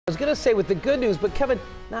going to say with the good news, but Kevin,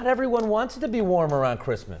 not everyone wants it to be warm around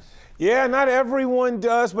Christmas. Yeah, not everyone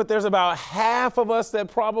does, but there's about half of us that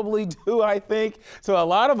probably do, I think. So a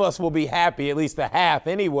lot of us will be happy, at least a half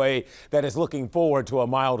anyway, that is looking forward to a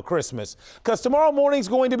mild Christmas. Because tomorrow morning's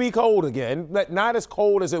going to be cold again, but not as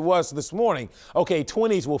cold as it was this morning. Okay,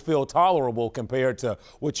 20s will feel tolerable compared to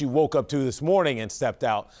what you woke up to this morning and stepped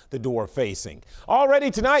out the door facing. Already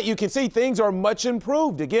tonight, you can see things are much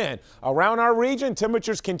improved again. Around our region,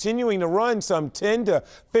 temperatures continuing to run some 10 to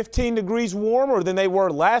 15 degrees warmer than they were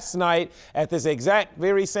last night at this exact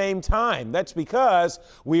very same time. That's because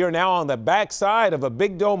we are now on the backside of a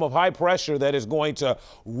big dome of high pressure that is going to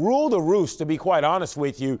rule the roost, to be quite honest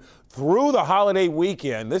with you, through the holiday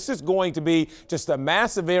weekend. This is going to be just a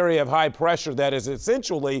massive area of high pressure that is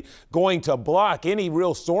essentially going to block any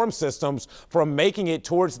real storm systems from making it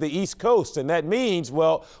towards the East Coast. And that means,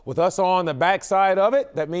 well, with us on the backside of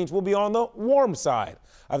it, that means we'll be on the warm side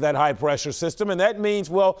of that high pressure system. And that means,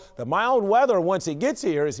 well, the mild weather, once it gets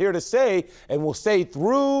here, is here to stay and will stay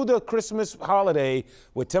through the Christmas holiday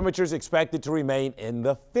with temperatures expected to remain in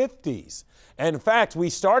the 50s. And in fact, we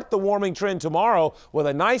start the warming trend tomorrow with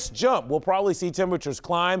a nice jump. We'll probably see temperatures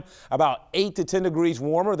climb about 8 to 10 degrees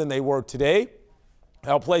warmer than they were today.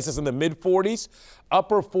 That'll place us in the mid-40s,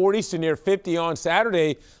 upper 40s to near 50 on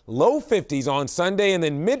Saturday, low 50s on Sunday, and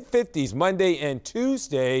then mid-50s Monday and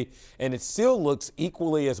Tuesday. And it still looks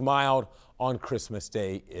equally as mild on Christmas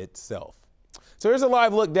Day itself. So here's a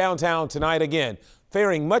live look downtown tonight again.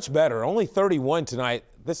 Faring much better, only 31 tonight.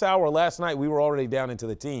 This hour last night, we were already down into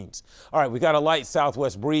the teens. All right, we got a light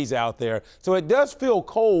southwest breeze out there. So it does feel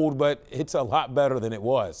cold, but it's a lot better than it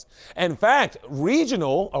was. In fact,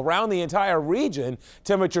 regional, around the entire region,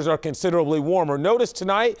 temperatures are considerably warmer. Notice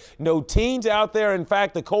tonight, no teens out there. In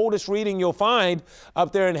fact, the coldest reading you'll find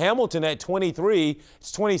up there in Hamilton at 23.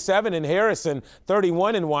 It's 27 in Harrison,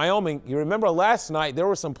 31 in Wyoming. You remember last night, there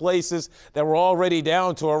were some places that were already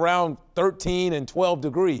down to around 13 and 12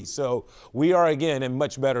 degrees. So we are again in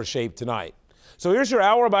much better shape tonight. So here's your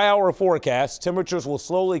hour by hour forecast. Temperatures will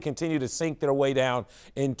slowly continue to sink their way down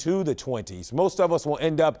into the 20s. Most of us will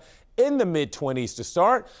end up in the mid-20s to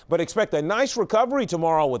start, but expect a nice recovery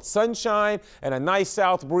tomorrow with sunshine and a nice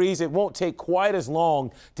south breeze. It won't take quite as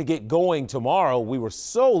long to get going tomorrow. We were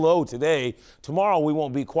so low today. Tomorrow we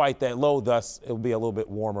won't be quite that low, thus it'll be a little bit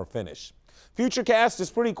warmer finish. Futurecast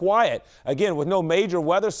is pretty quiet, again, with no major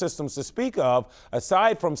weather systems to speak of,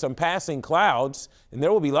 aside from some passing clouds, and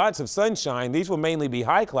there will be lots of sunshine. These will mainly be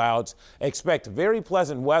high clouds. Expect very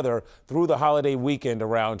pleasant weather through the holiday weekend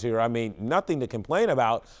around here. I mean, nothing to complain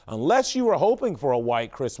about unless you were hoping for a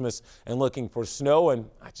white Christmas and looking for snow, and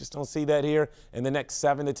I just don't see that here in the next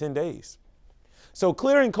 7 to 10 days. So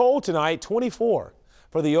clear and cold tonight, 24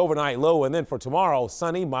 for the overnight low, and then for tomorrow,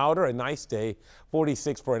 sunny, milder, a nice day,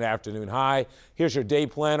 46 for an afternoon high. Here's your day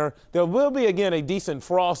planner. There will be, again, a decent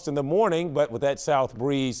frost in the morning, but with that south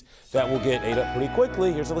breeze, that will get ate up pretty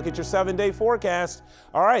quickly. Here's a look at your 7-day forecast.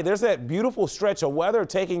 All right, there's that beautiful stretch of weather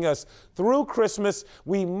taking us through Christmas.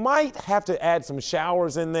 We might have to add some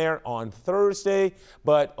showers in there on Thursday,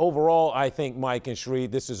 but overall, I think, Mike and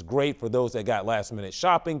Sheree, this is great for those that got last-minute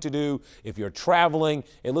shopping to do. If you're traveling,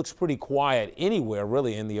 it looks pretty quiet anywhere,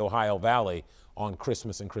 really, in the Ohio Valley on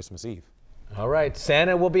Christmas and Christmas Eve. All right,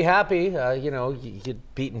 Santa will be happy. You know, you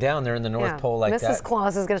get beaten down there in the North Pole like that. Mrs.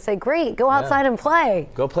 Claus is going to say, great, go outside and play.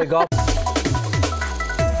 Go play golf.